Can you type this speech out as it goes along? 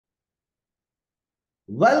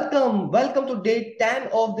Welcome to day 10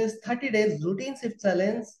 of this 30 days routine shift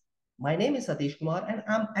challenge. My name is Satish Kumar and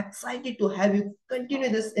I'm excited to have you continue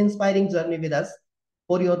this inspiring journey with us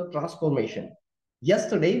for your transformation.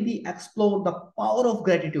 Yesterday, we explored the power of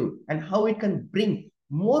gratitude and how it can bring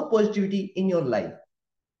more positivity in your life.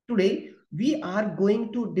 Today, we are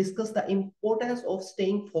going to discuss the importance of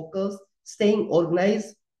staying focused, staying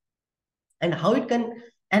organized, and how it can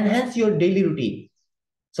enhance your daily routine.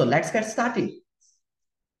 So let's get started.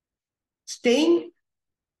 Staying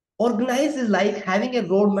organized is like having a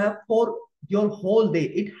roadmap for your whole day.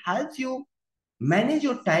 It helps you manage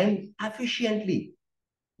your time efficiently.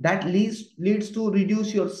 That leads to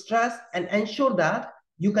reduce your stress and ensure that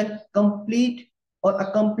you can complete or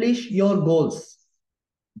accomplish your goals.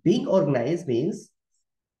 Being organized means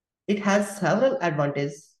it has several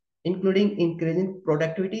advantages, including increasing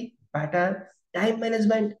productivity, better time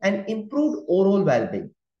management, and improved overall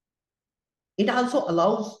well-being. It also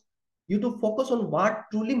allows you to focus on what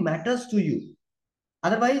truly matters to you.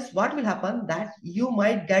 Otherwise, what will happen that you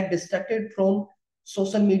might get distracted from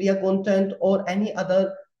social media content or any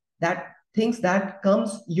other that things that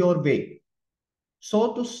comes your way.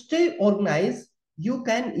 So to stay organized, you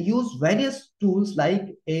can use various tools like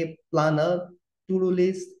a planner, to-do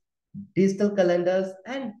list, digital calendars,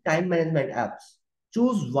 and time management apps.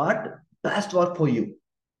 Choose what best work for you.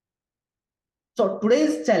 So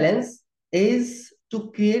today's challenge is to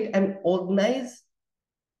create an organized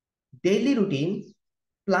daily routine,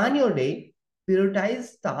 plan your day,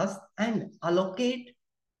 prioritize tasks, and allocate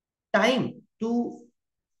time to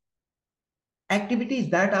activities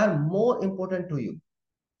that are more important to you,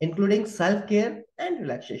 including self-care and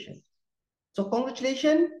relaxation. So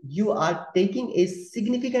congratulations, you are taking a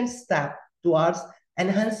significant step towards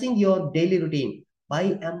enhancing your daily routine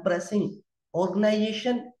by embracing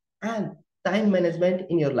organization and time management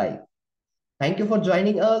in your life. Thank you for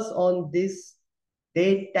joining us on this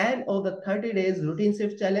day 10 of the 30 days routine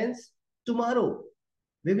shift challenge. Tomorrow,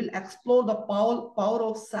 we will explore the power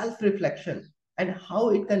of self-reflection and how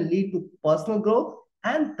it can lead to personal growth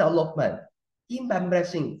and development. Keep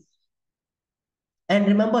embracing. And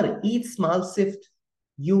remember, each small shift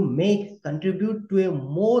you make contribute to a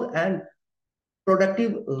more and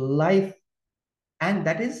productive life. And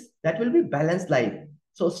that will be balanced life.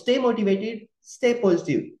 So stay motivated, stay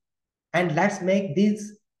positive, and let's make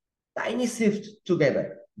these tiny shifts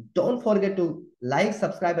together. Don't forget to like,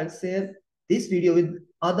 subscribe, and share this video with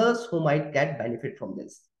others who might get benefit from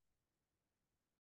this.